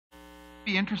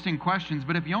Be interesting questions,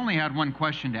 but if you only had one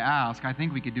question to ask, I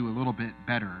think we could do a little bit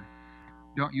better.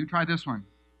 Don't you try this one?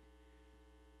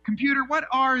 Computer, what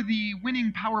are the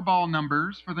winning Powerball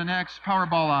numbers for the next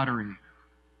Powerball lottery?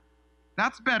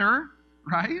 That's better,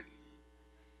 right?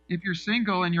 If you're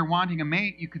single and you're wanting a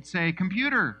mate, you could say,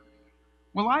 Computer,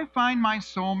 will I find my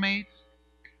soulmate?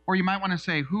 Or you might want to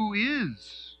say, who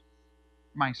is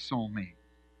my soulmate?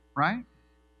 Right?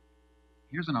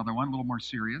 Here's another one, a little more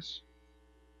serious.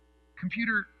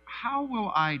 Computer, how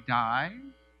will I die?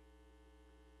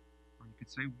 Or you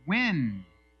could say, when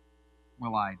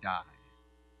will I die?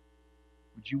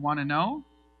 Would you want to know?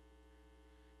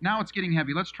 Now it's getting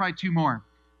heavy. Let's try two more.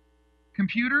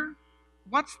 Computer,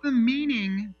 what's the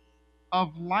meaning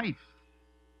of life?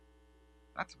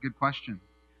 That's a good question.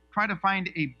 Try to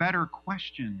find a better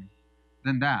question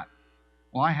than that.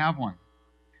 Well, I have one.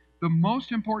 The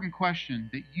most important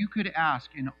question that you could ask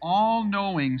an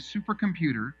all-knowing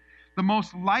supercomputer, the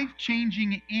most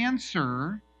life-changing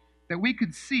answer that we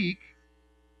could seek,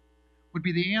 would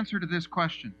be the answer to this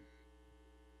question.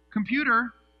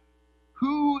 Computer,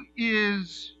 who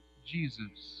is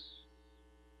Jesus?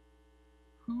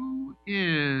 Who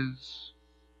is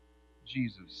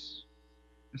Jesus?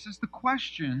 This is the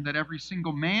question that every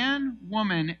single man,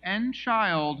 woman, and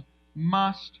child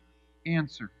must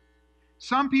answer.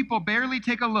 Some people barely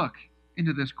take a look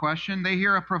into this question. They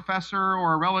hear a professor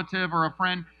or a relative or a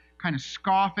friend kind of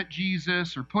scoff at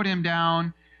Jesus or put him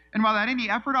down. And without any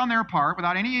effort on their part,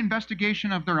 without any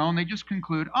investigation of their own, they just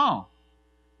conclude, oh,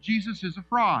 Jesus is a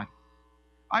fraud.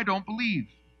 I don't believe.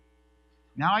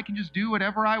 Now I can just do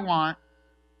whatever I want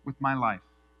with my life.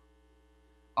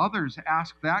 Others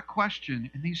ask that question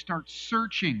and they start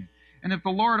searching. And if the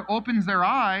Lord opens their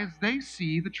eyes, they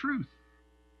see the truth.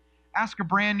 Ask a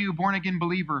brand new born-again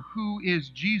believer, who is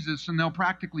Jesus? And they'll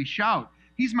practically shout,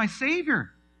 He's my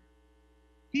Savior.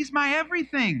 He's my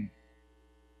everything.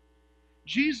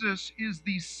 Jesus is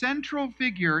the central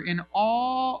figure in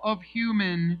all of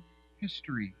human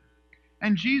history.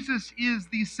 And Jesus is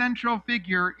the central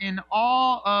figure in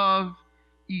all of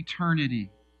eternity.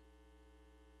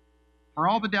 For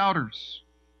all the doubters,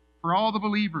 for all the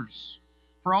believers,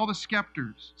 for all the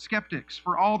skeptics,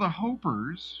 for all the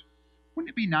hopers, wouldn't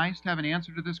it be nice to have an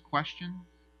answer to this question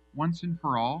once and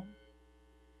for all?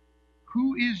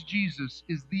 Who is Jesus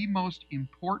is the most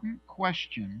important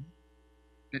question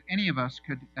that any of us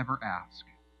could ever ask.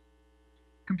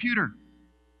 Computer,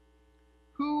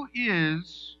 who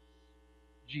is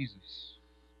Jesus?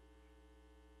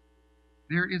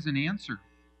 There is an answer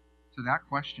to that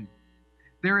question.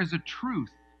 There is a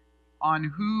truth on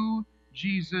who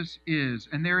Jesus is,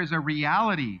 and there is a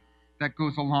reality that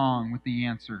goes along with the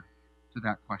answer to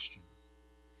that question.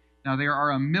 Now, there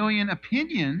are a million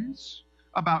opinions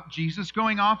about Jesus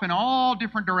going off in all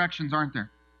different directions, aren't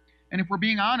there? And if we're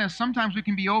being honest, sometimes we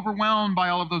can be overwhelmed by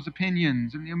all of those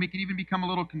opinions, and we can even become a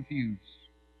little confused.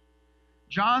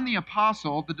 John the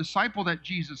Apostle, the disciple that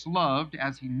Jesus loved,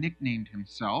 as he nicknamed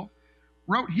himself,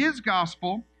 wrote his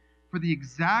gospel for the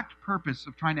exact purpose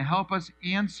of trying to help us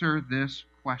answer this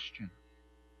question.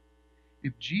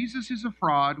 If Jesus is a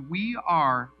fraud, we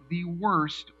are the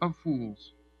worst of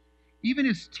fools. Even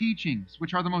his teachings,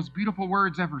 which are the most beautiful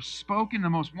words ever spoken, the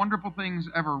most wonderful things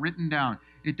ever written down,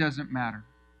 it doesn't matter.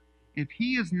 If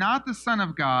he is not the Son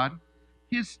of God,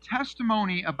 his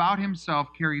testimony about himself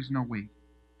carries no weight.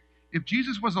 If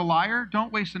Jesus was a liar,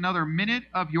 don't waste another minute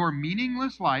of your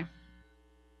meaningless life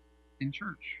in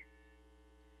church.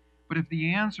 But if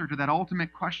the answer to that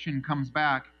ultimate question comes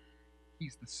back,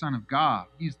 he's the Son of God,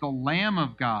 he's the Lamb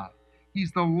of God,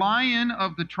 he's the Lion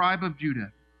of the tribe of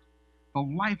Judah, the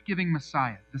life-giving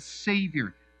Messiah, the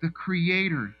Savior, the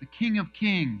Creator, the King of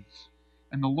Kings,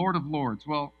 and the Lord of Lords,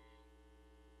 well,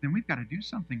 then we've got to do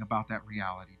something about that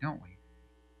reality, don't we?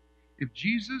 If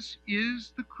Jesus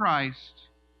is the Christ,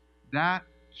 that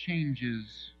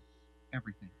changes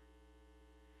everything.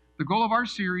 The goal of our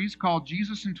series, called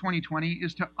Jesus in 2020,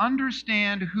 is to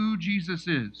understand who Jesus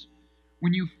is.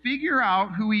 When you figure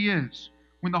out who he is,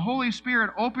 when the Holy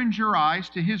Spirit opens your eyes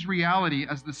to his reality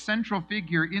as the central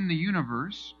figure in the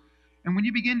universe, and when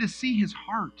you begin to see his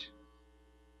heart,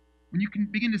 when you can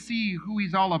begin to see who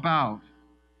he's all about,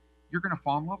 you're going to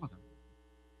fall in love with him.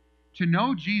 To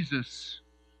know Jesus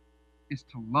is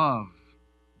to love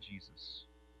Jesus.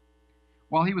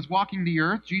 While he was walking the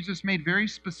earth, Jesus made very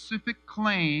specific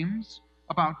claims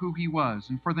about who he was.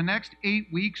 And for the next 8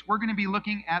 weeks, we're going to be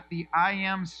looking at the I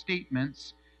am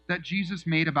statements that Jesus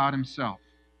made about himself.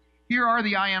 Here are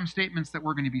the I am statements that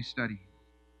we're going to be studying.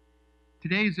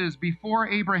 Today's is, before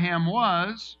Abraham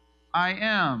was, I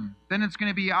am. Then it's going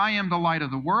to be, I am the light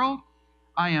of the world.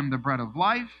 I am the bread of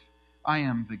life. I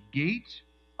am the gate.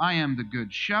 I am the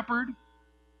good shepherd.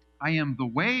 I am the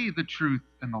way, the truth,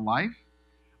 and the life.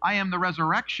 I am the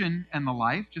resurrection and the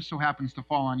life, just so happens to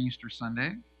fall on Easter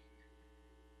Sunday.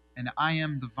 And I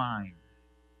am the vine.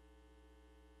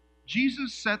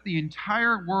 Jesus set the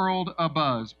entire world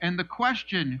abuzz, and the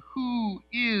question, who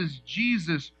is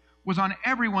Jesus, was on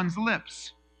everyone's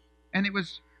lips. And it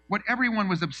was what everyone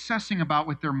was obsessing about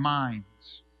with their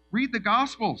minds. Read the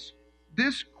Gospels.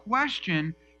 This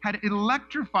question had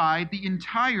electrified the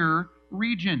entire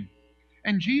region,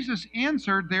 and Jesus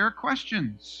answered their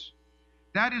questions.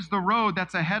 That is the road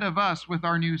that's ahead of us with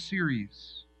our new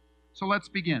series. So let's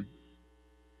begin.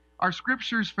 Our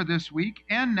scriptures for this week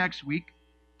and next week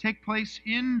take place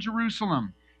in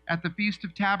Jerusalem at the Feast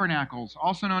of Tabernacles,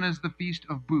 also known as the Feast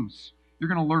of Booths. You're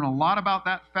going to learn a lot about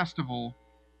that festival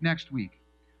next week.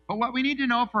 But what we need to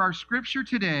know for our scripture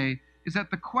today is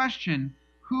that the question,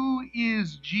 who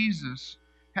is Jesus,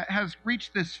 has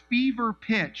reached this fever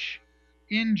pitch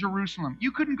in Jerusalem.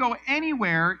 You couldn't go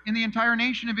anywhere in the entire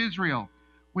nation of Israel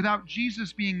without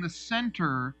Jesus being the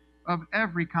center of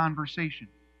every conversation.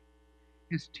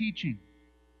 His teaching,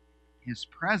 his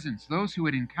presence, those who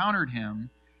had encountered him,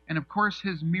 and of course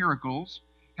his miracles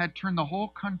had turned the whole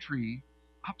country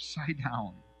upside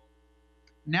down.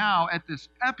 Now, at this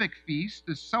epic feast,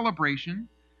 this celebration,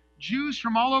 Jews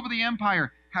from all over the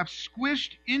empire have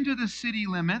squished into the city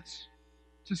limits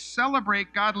to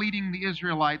celebrate God leading the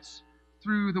Israelites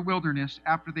through the wilderness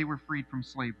after they were freed from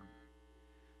slavery.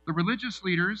 The religious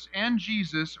leaders and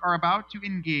Jesus are about to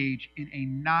engage in a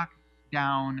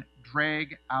knock-down,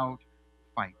 drag-out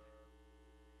fight.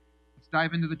 Let's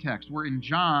dive into the text. We're in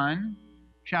John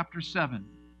chapter 7.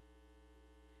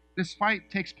 This fight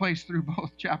takes place through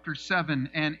both chapter 7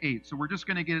 and 8. So we're just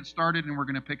going to get it started and we're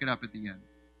going to pick it up at the end.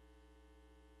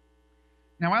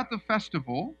 Now at the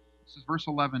festival, this is verse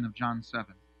 11 of John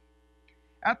 7.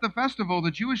 At the festival, the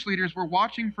Jewish leaders were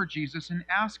watching for Jesus and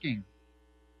asking,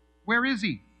 "Where is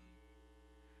he?"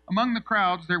 Among the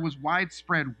crowds, there was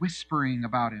widespread whispering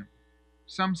about him.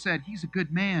 Some said, "He's a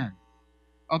good man."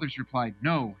 Others replied,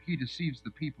 "No, he deceives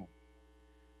the people."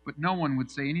 But no one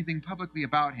would say anything publicly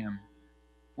about him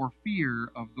for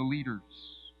fear of the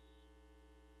leaders.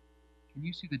 Can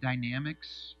you see the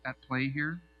dynamics at play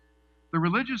here? The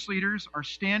religious leaders are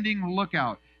standing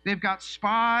lookout. They've got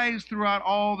spies throughout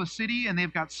all the city, and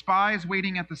they've got spies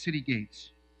waiting at the city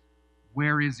gates.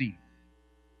 Where is he?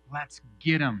 Let's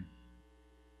get him.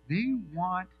 They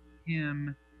want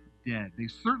him dead. They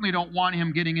certainly don't want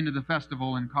him getting into the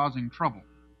festival and causing trouble.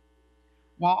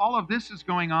 While all of this is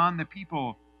going on, the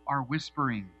people are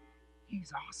whispering,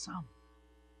 "He's awesome.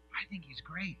 I think he's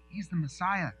great. He's the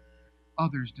Messiah."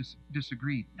 Others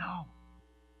disagreed. "No,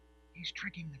 he's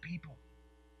tricking the people.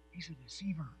 He's a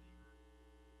deceiver.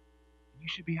 You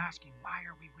should be asking, why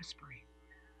are we whispering?"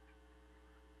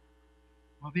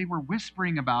 Well, they were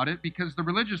whispering about it because the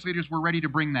religious leaders were ready to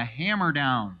bring the hammer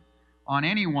down on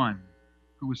anyone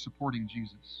who was supporting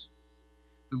Jesus.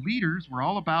 The leaders were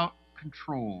all about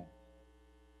control.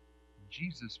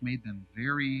 Jesus made them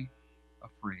very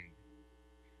afraid.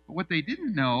 But what they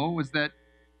didn't know was that,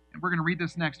 and we're going to read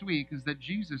this next week, is that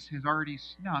Jesus has already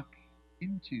snuck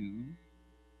into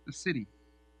the city.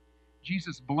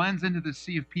 Jesus blends into the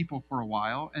sea of people for a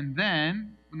while, and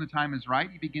then, when the time is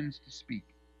right, he begins to speak.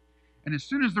 And as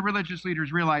soon as the religious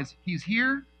leaders realize he's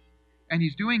here and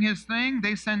he's doing his thing,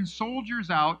 they send soldiers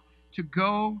out to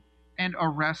go and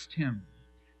arrest him.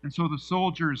 And so the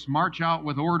soldiers march out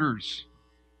with orders.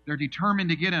 They're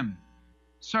determined to get him.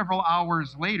 Several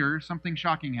hours later, something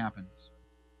shocking happens.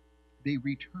 They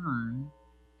return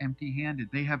empty-handed.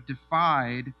 They have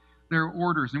defied their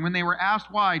orders. And when they were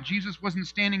asked why Jesus wasn't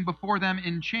standing before them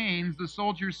in chains, the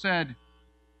soldiers said,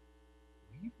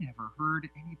 "We've never heard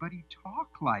anybody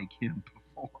talk like him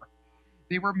before."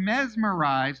 They were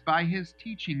mesmerized by his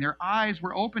teaching. Their eyes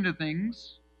were open to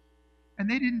things, and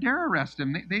they didn't dare arrest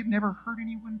him. They'd never heard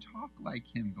anyone talk like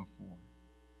him before.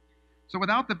 So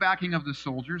without the backing of the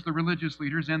soldiers, the religious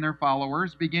leaders and their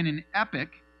followers begin an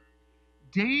epic,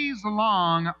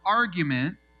 days-long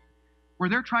argument where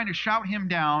they're trying to shout him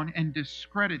down and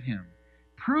discredit him,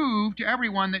 prove to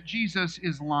everyone that Jesus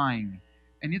is lying.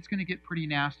 And it's going to get pretty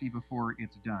nasty before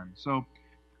it's done. So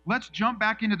let's jump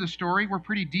back into the story. We're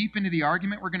pretty deep into the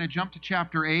argument. We're going to jump to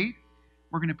chapter 8.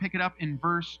 We're going to pick it up in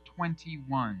verse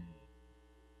 21.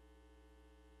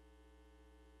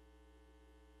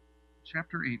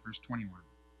 Chapter 8, verse 21.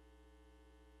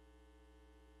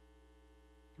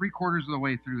 3/4 of the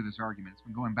way through this argument. It's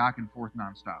been going back and forth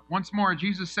nonstop. Once more,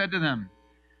 Jesus said to them,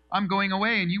 "I'm going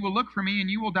away, and you will look for me,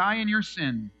 and you will die in your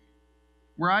sin.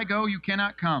 Where I go, you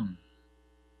cannot come."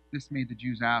 This made the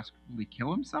Jews ask, "Will he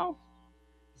kill himself?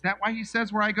 Is that why he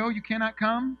says, where I go, you cannot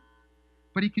come?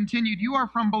 But he continued, you are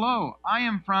from below. I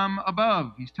am from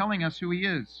above. He's telling us who he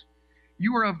is.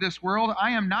 You are of this world.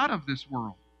 I am not of this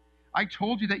world. I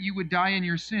told you that you would die in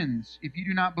your sins. If you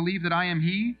do not believe that I am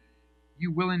he,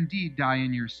 you will indeed die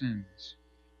in your sins.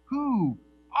 Who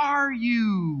are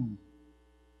you?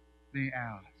 They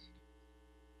asked.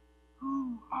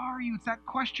 Who are you? It's that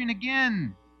question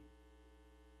again.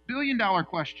 $1 billion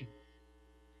question.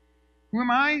 Who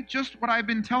am I? Just what I've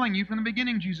been telling you from the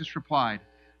beginning, Jesus replied.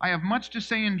 I have much to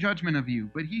say in judgment of you,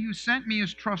 but he who sent me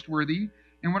is trustworthy,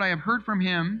 and what I have heard from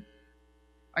him,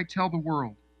 I tell the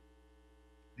world.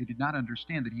 They did not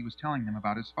understand that he was telling them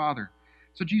about his Father.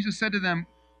 So Jesus said to them,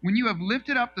 when you have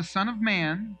lifted up the Son of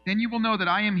Man, then you will know that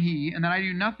I am he, and that I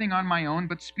do nothing on my own,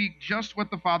 but speak just what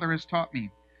the Father has taught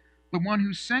me. The one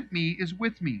who sent me is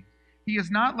with me. He has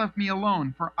not left me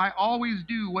alone, for I always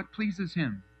do what pleases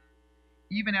him.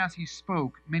 Even as he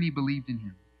spoke, many believed in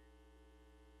him.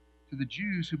 To the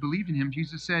Jews who believed in him,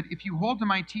 Jesus said, if you hold to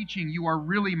my teaching, you are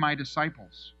really my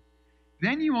disciples.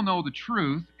 Then you will know the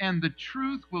truth, and the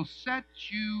truth will set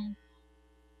you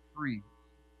free.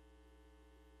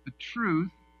 The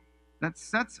truth that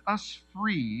sets us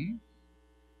free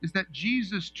is that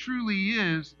Jesus truly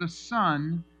is the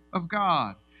Son of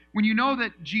God. When you know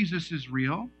that Jesus is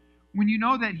real, when you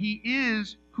know that he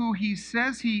is who he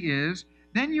says he is,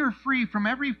 then you're free from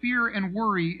every fear and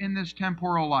worry in this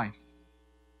temporal life.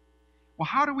 Well,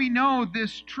 how do we know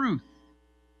this truth?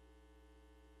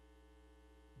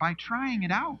 By trying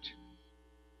it out.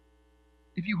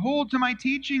 If you hold to my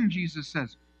teaching, Jesus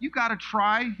says, you've got to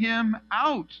try him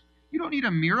out. You don't need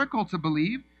a miracle to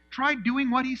believe. Try doing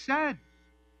what he said.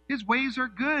 His ways are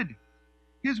good.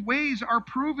 His ways are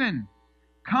proven.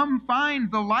 Come find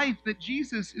the life that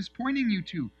Jesus is pointing you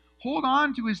to. Hold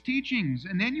on to his teachings,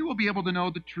 and then you will be able to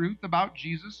know the truth about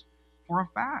Jesus for a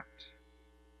fact.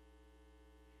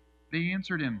 They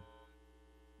answered him,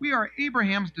 we are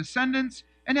Abraham's descendants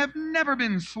and have never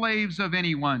been slaves of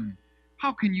anyone.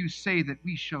 How can you say that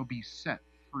we shall be set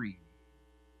free?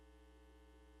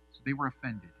 So they were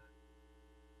offended.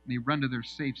 They run to their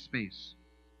safe space.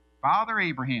 Father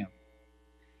Abraham.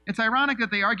 It's ironic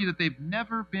that they argue that they've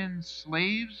never been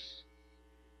slaves.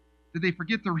 Did they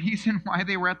forget the reason why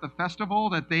they were at the festival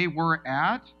that they were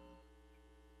at?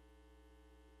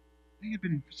 They had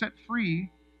been set free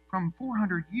from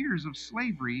 400 years of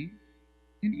slavery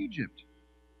in Egypt.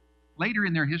 Later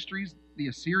in their histories, the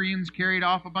Assyrians carried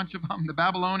off a bunch of them. The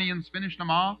Babylonians finished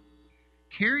them off,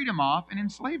 carried them off, and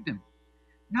enslaved them.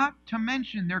 Not to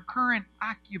mention their current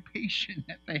occupation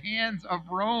at the hands of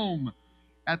Rome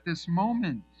at this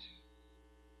moment.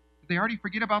 Did they already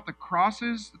forget about the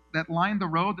crosses that lined the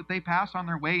road that they passed on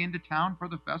their way into town for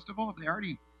the festival? Have they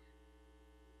already...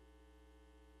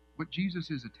 What Jesus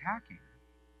is attacking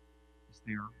is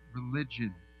their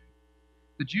religion.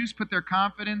 The Jews put their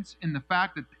confidence in the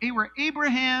fact that they were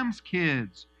Abraham's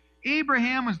kids.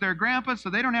 Abraham was their grandpa, so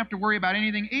they don't have to worry about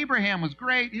anything. Abraham was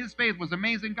great. His faith was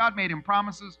amazing. God made him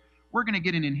promises. We're going to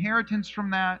get an inheritance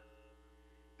from that.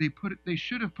 They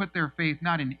should have put their faith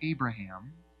not in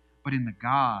Abraham, but in the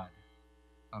God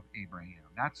of Abraham.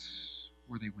 That's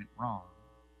where they went wrong.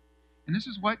 And this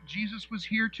is what Jesus was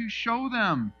here to show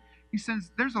them. He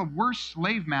says there's a worse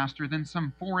slave master than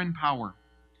some foreign power.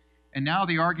 And now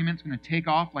the argument's going to take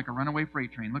off like a runaway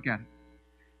freight train. Look at it.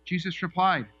 Jesus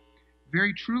replied,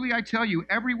 very truly I tell you,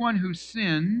 everyone who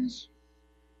sins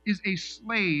is a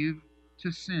slave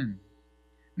to sin.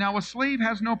 Now a slave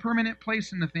has no permanent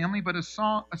place in the family, but a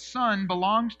son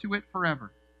belongs to it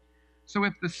forever. So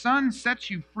if the Son sets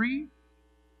you free,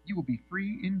 you will be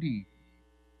free indeed.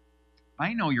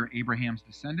 I know you're Abraham's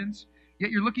descendants,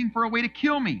 yet you're looking for a way to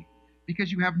kill me,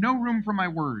 because you have no room for my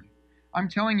word. I'm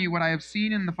telling you what I have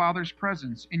seen in the Father's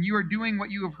presence, and you are doing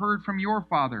what you have heard from your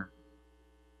father.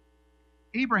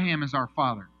 Abraham is our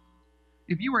father.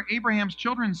 If you were Abraham's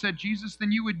children, said Jesus,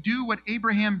 then you would do what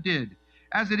Abraham did.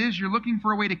 As it is, you're looking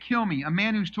for a way to kill me, a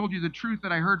man who's told you the truth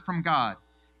that I heard from God.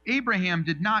 Abraham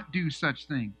did not do such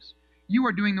things. You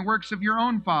are doing the works of your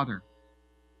own father.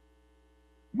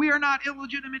 We are not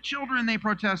illegitimate children, they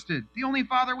protested. The only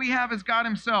father we have is God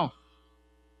himself.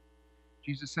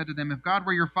 Jesus said to them, if God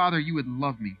were your father, you would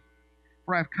love me,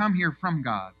 for I have come here from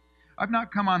God. I've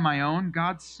not come on my own.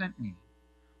 God sent me.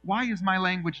 Why is my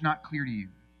language not clear to you?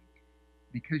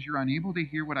 Because you're unable to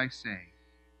hear what I say.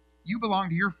 You belong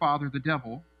to your father, the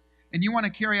devil, and you want to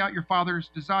carry out your father's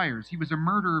desires. He was a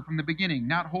murderer from the beginning,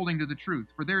 not holding to the truth,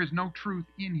 for there is no truth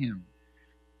in him.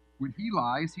 When he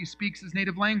lies, he speaks his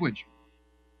native language,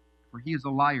 for he is a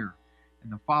liar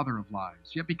and the father of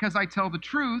lies. Yet because I tell the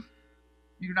truth,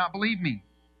 you do not believe me.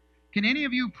 Can any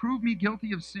of you prove me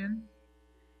guilty of sin?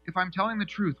 If I'm telling the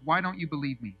truth, why don't you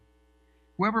believe me?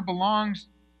 Whoever belongs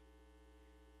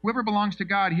to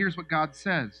God hears what God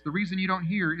says. The reason you don't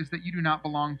hear is that you do not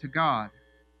belong to God."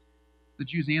 The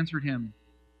Jews answered him,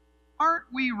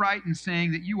 "Aren't we right in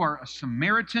saying that you are a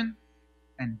Samaritan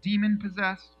and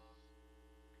demon-possessed?"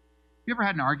 You ever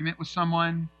had an argument with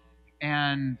someone,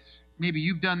 and maybe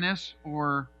you've done this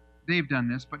or they've done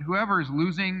this, but whoever is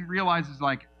losing realizes,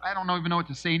 like, I don't even know what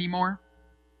to say anymore.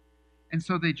 And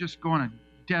so they just go on a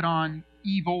dead-on,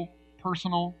 evil,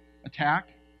 personal attack,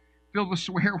 filled with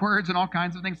swear words and all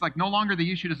kinds of things. Like, no longer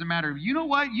the issue doesn't matter. You know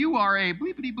what? You are a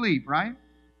bleepity bleep, right?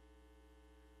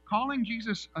 Calling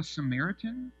Jesus a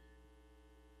Samaritan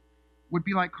would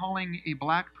be like calling a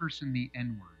black person the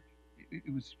N-word.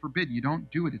 It was forbidden. You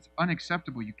don't do it. It's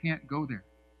unacceptable. You can't go there.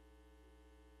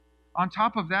 On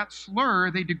top of that slur,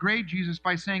 they degrade Jesus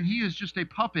by saying he is just a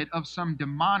puppet of some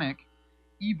demonic,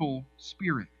 evil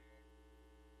spirit.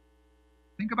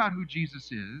 Think about who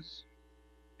Jesus is,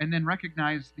 and then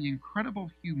recognize the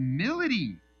incredible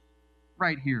humility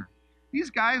right here. These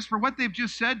guys, for what they've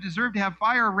just said, deserve to have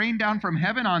fire rain down from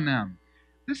heaven on them.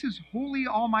 This is holy,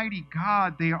 almighty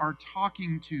God they are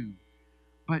talking to.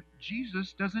 But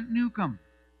Jesus doesn't nuke them,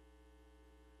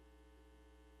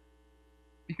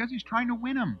 because he's trying to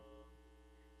win them.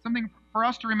 Something for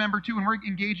us to remember, too, when we're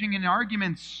engaging in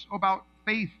arguments about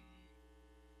faith.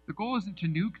 The goal isn't to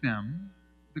nuke them.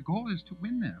 The goal is to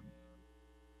win them.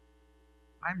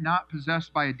 "I'm not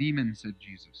possessed by a demon," said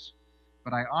Jesus,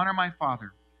 "but I honor my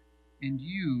Father, and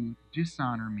you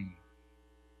dishonor me.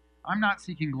 I'm not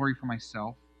seeking glory for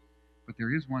myself, but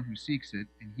there is one who seeks it,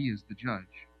 and he is the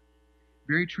judge.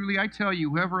 Very truly I tell you,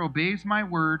 whoever obeys my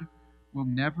word will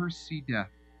never see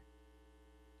death."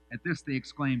 At this they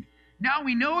exclaimed, "Now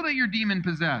we know that you're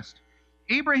demon-possessed.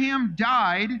 Abraham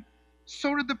died,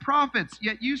 so did the prophets,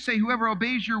 yet you say whoever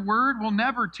obeys your word will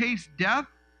never taste death?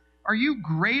 Are you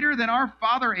greater than our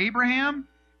father Abraham?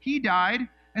 He died,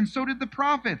 and so did the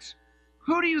prophets.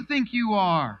 Who do you think you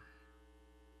are?"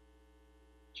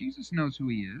 Jesus knows who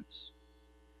he is.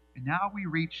 And now we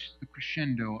reach the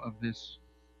crescendo of this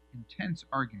intense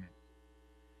argument.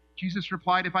 Jesus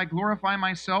replied, "If I glorify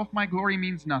myself, my glory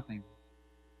means nothing.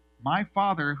 My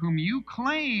Father, whom you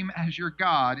claim as your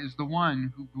God, is the one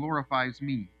who glorifies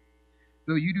me.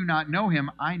 Though you do not know him,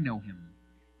 I know him.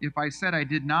 If I said I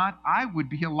did not, I would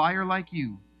be a liar like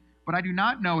you. But I do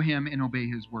not know him and obey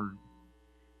his word.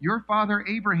 Your father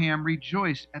Abraham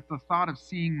rejoiced at the thought of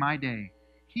seeing my day.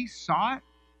 He saw it,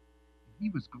 and he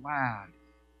was glad."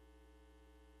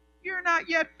 "You're not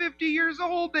yet 50 years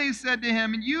old," they said to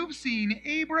him, "and you've seen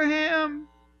Abraham."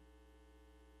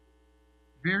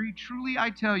 "Very truly I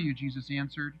tell you," Jesus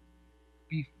answered,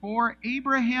 "before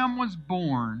Abraham was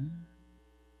born,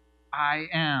 I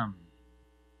am."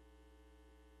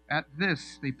 At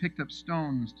this they picked up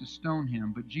stones to stone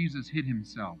him, but Jesus hid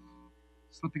himself,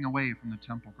 slipping away from the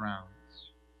temple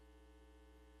grounds.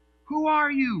 "Who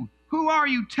are you? Who are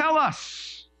you? Tell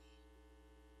us!"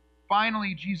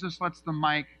 Finally, Jesus lets the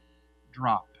mic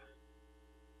drop.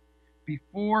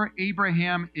 "Before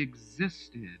Abraham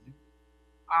existed,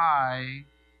 I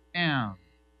am."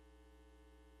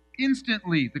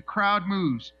 Instantly, the crowd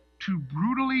moves to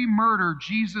brutally murder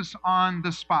Jesus on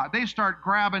the spot. They start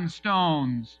grabbing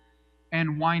stones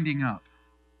and winding up.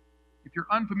 If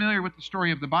you're unfamiliar with the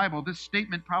story of the Bible, this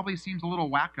statement probably seems a little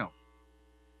wacko.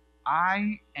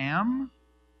 I am?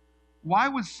 Why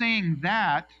was saying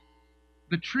that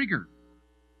the trigger?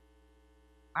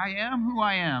 "I am who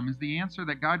I am" is the answer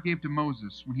that God gave to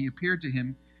Moses when he appeared to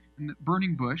him in the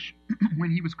burning bush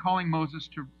when he was calling Moses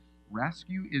to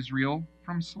rescue Israel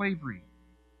from slavery.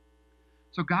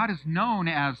 So God is known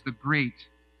as the great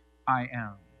I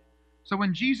am. So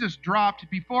when Jesus dropped,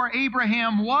 "Before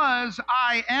Abraham was,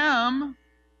 I am,"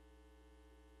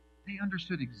 they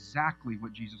understood exactly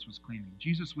what Jesus was claiming.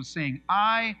 Jesus was saying,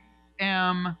 "I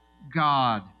am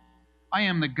God. I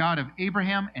am the God of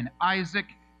Abraham and Isaac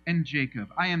and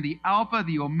Jacob. I am the Alpha,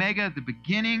 the Omega, the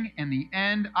beginning and the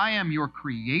end. I am your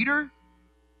creator.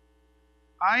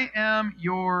 I am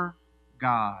your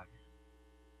God."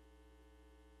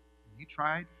 And he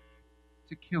tried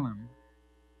to kill him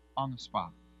on the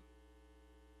spot.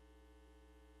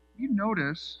 You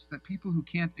notice that people who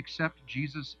can't accept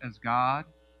Jesus as God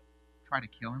try to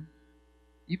kill him,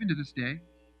 even to this day.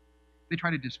 They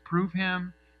try to disprove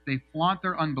him. They flaunt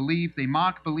their unbelief. They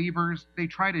mock believers. They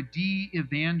try to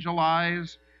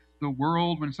de-evangelize the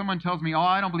world. When someone tells me, "Oh,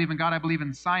 I don't believe in God, I believe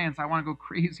in science," I want to go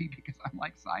crazy, because I'm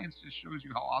like, science just shows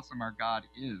you how awesome our God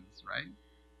is, right?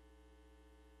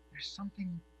 There's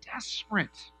something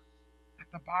desperate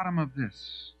at the bottom of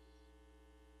this.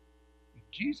 If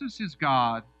Jesus is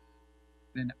God,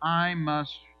 then I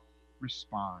must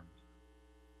respond.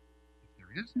 If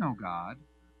there is no God,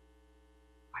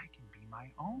 I can be my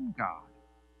own God.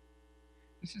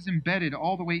 This is embedded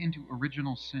all the way into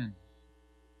original sin.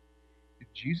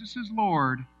 If Jesus is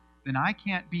Lord, then I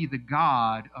can't be the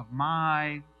God of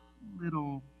my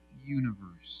little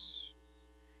universe.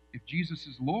 If Jesus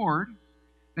is Lord,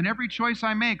 then every choice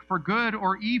I make, for good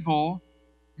or evil,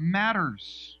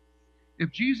 matters.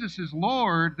 If Jesus is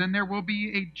Lord, then there will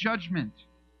be a judgment.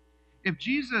 If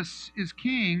Jesus is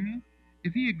King,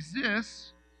 if he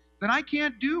exists, then I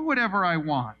can't do whatever I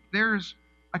want. There's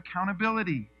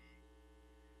accountability.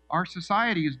 Our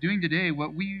society is doing today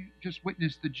what we just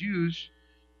witnessed the Jews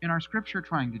in our scripture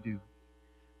trying to do.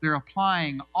 They're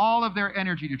applying all of their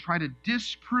energy to try to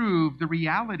disprove the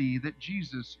reality that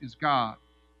Jesus is God,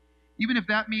 even if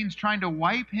that means trying to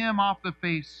wipe him off the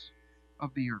face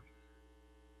of the earth,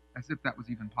 as if that was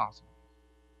even possible.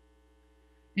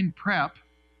 In prep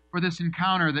for this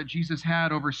encounter that Jesus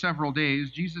had over several days,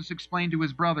 Jesus explained to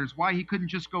his brothers why he couldn't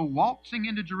just go waltzing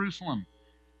into Jerusalem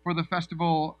for the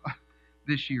festival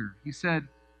this year. He said,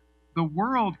 "The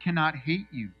world cannot hate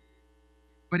you,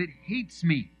 but it hates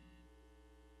me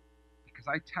because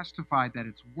I testified that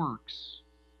its works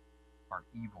are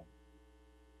evil."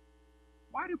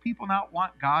 Why do people not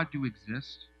want God to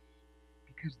exist?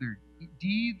 Because their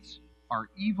deeds are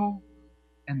evil,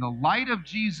 and the light of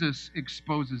Jesus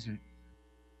exposes it.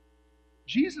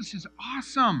 Jesus is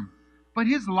awesome, but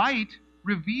his light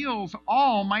reveals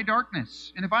all my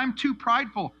darkness. And if I'm too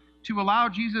prideful to allow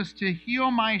Jesus to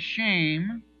heal my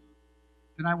shame,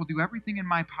 then I will do everything in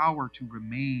my power to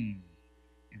remain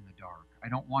in the dark. I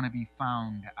don't want to be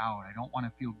found out. I don't want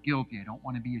to feel guilty. I don't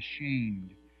want to be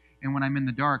ashamed. And when I'm in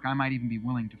the dark, I might even be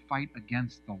willing to fight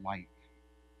against the light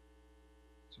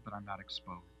so that I'm not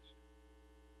exposed.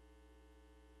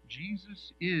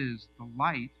 Jesus is the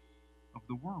light of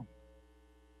the world.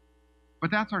 But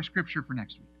that's our scripture for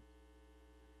next week.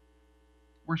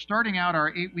 We're starting out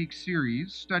our 8-week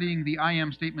series studying the I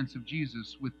am statements of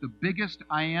Jesus with the biggest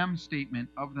I am statement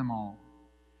of them all.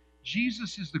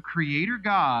 Jesus is the creator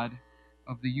God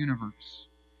of the universe.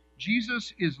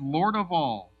 Jesus is Lord of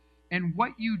all. And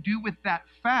what you do with that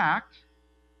fact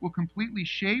will completely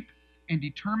shape and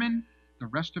determine the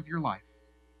rest of your life.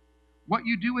 What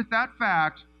you do with that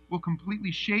fact will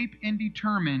completely shape and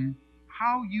determine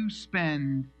how you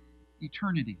spend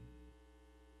eternity.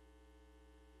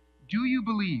 Do you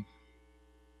believe?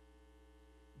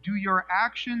 Do your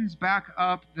actions back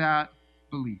up that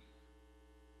belief?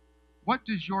 What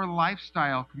does your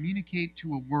lifestyle communicate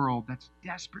to a world that's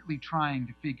desperately trying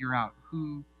to figure out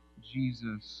who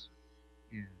Jesus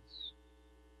is?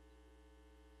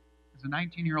 As a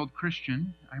 19-year-old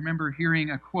Christian, I remember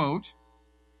hearing a quote.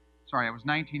 I was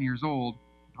 19 years old,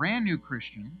 brand new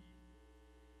Christian.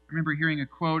 I remember hearing a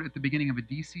quote at the beginning of a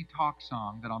DC Talk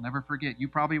song that I'll never forget. You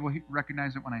probably will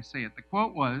recognize it when I say it. The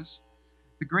quote was,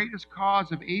 "The greatest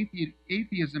cause of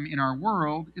atheism in our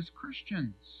world is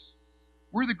Christians.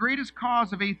 We're the greatest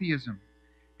cause of atheism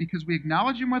because we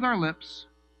acknowledge him with our lips,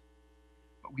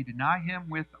 but we deny him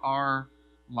with our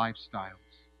lifestyles.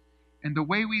 And the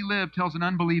way we live tells an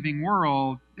unbelieving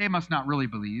world they must not really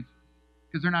believe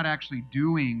because they're not actually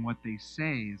doing what they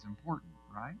say is important,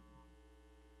 right?"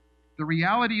 The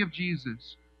reality of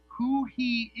Jesus, who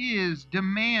he is,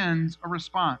 demands a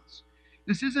response.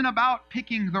 This isn't about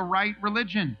picking the right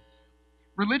religion.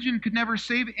 Religion could never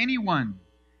save anyone.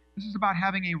 This is about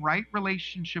having a right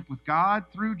relationship with God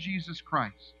through Jesus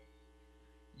Christ.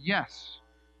 Yes,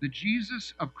 the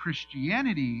Jesus of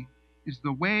Christianity is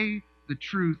the way, the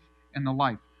truth, and the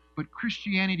life. But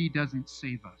Christianity doesn't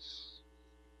save us.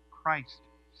 Christ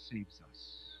saves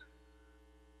us.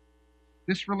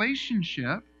 This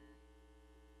relationship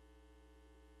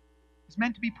is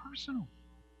meant to be personal,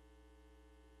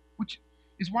 which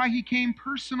is why he came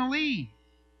personally.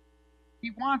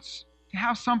 He wants to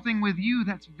have something with you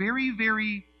that's very,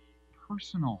 very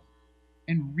personal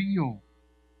and real.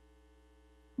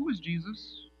 Who is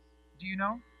Jesus? Do you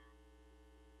know?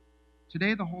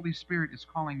 Today, the Holy Spirit is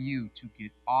calling you to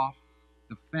get off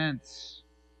the fence.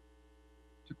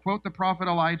 To quote the prophet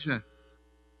Elijah,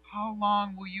 "How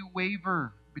long will you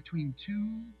waver between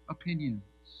two opinions?"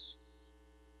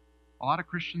 A lot of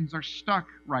Christians are stuck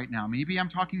right now. Maybe I'm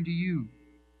talking to you.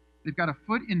 They've got a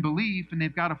foot in belief and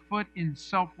they've got a foot in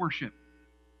self-worship.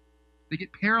 They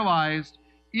get paralyzed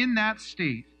in that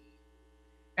state.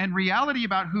 And reality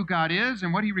about who God is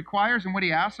and what he requires and what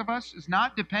he asks of us is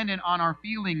not dependent on our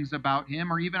feelings about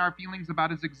him or even our feelings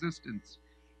about his existence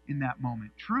in that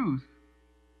moment. Truth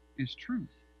is truth.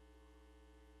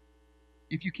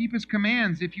 If you keep his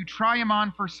commands, if you try him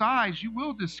on for size, you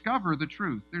will discover the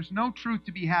truth. There's no truth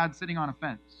to be had sitting on a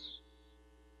fence.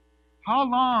 How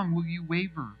long will you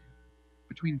waver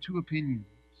between two opinions?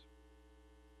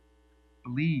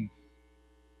 Believe,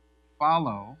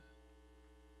 follow,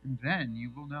 and then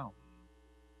you will know.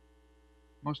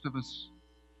 Most of us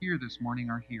here this morning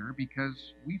are here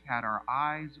because we've had our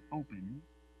eyes opened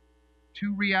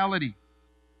to reality.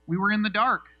 We were in the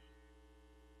dark,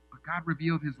 but God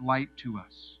revealed his light to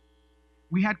us.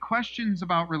 We had questions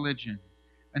about religion,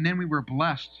 and then we were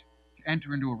blessed to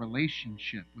enter into a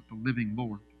relationship with the living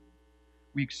Lord.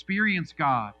 We experienced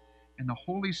God, and the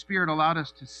Holy Spirit allowed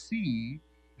us to see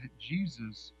that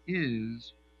Jesus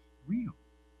is real.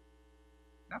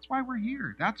 That's why we're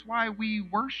here. That's why we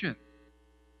worship.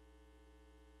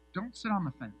 Don't sit on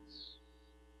the fence.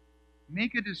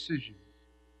 Make a decision.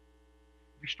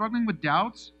 If you're struggling with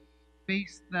doubts,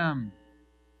 face them.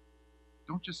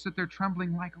 Don't just sit there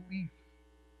trembling like a leaf.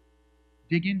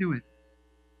 Dig into it.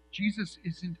 Jesus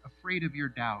isn't afraid of your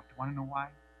doubt. Want to know why?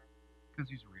 Because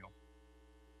he's real.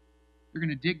 You're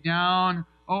going to dig down.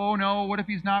 Oh no, what if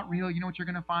he's not real? You know what you're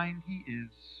going to find? He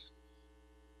is.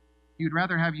 He would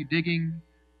rather have you digging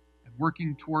and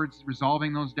working towards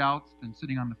resolving those doubts than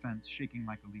sitting on the fence, shaking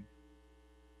like a leaf.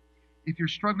 If you're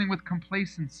struggling with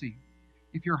complacency,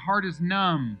 if your heart is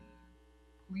numb,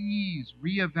 please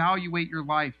reevaluate your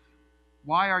life.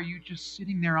 Why are you just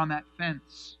sitting there on that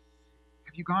fence?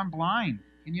 Have you gone blind?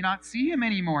 Can you not see him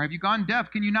anymore? Have you gone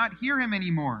deaf? Can you not hear him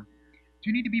anymore? Do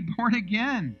you need to be born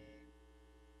again?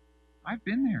 I've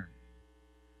been there.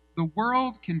 The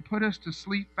world can put us to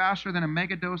sleep faster than a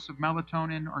megadose of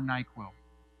melatonin or NyQuil.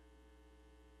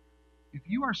 If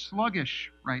you are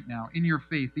sluggish right now in your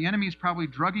faith, the enemy is probably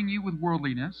drugging you with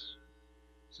worldliness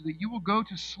so that you will go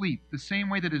to sleep the same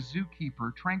way that a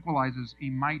zookeeper tranquilizes a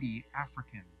mighty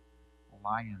African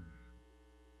lion.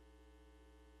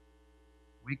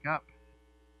 Wake up.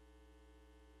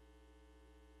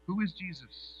 Who is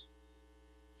Jesus?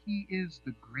 He is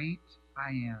the great I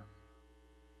am.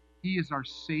 He is our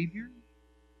Savior.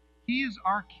 He is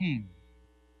our King.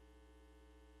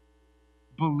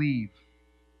 Believe.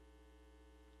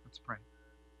 Let's pray.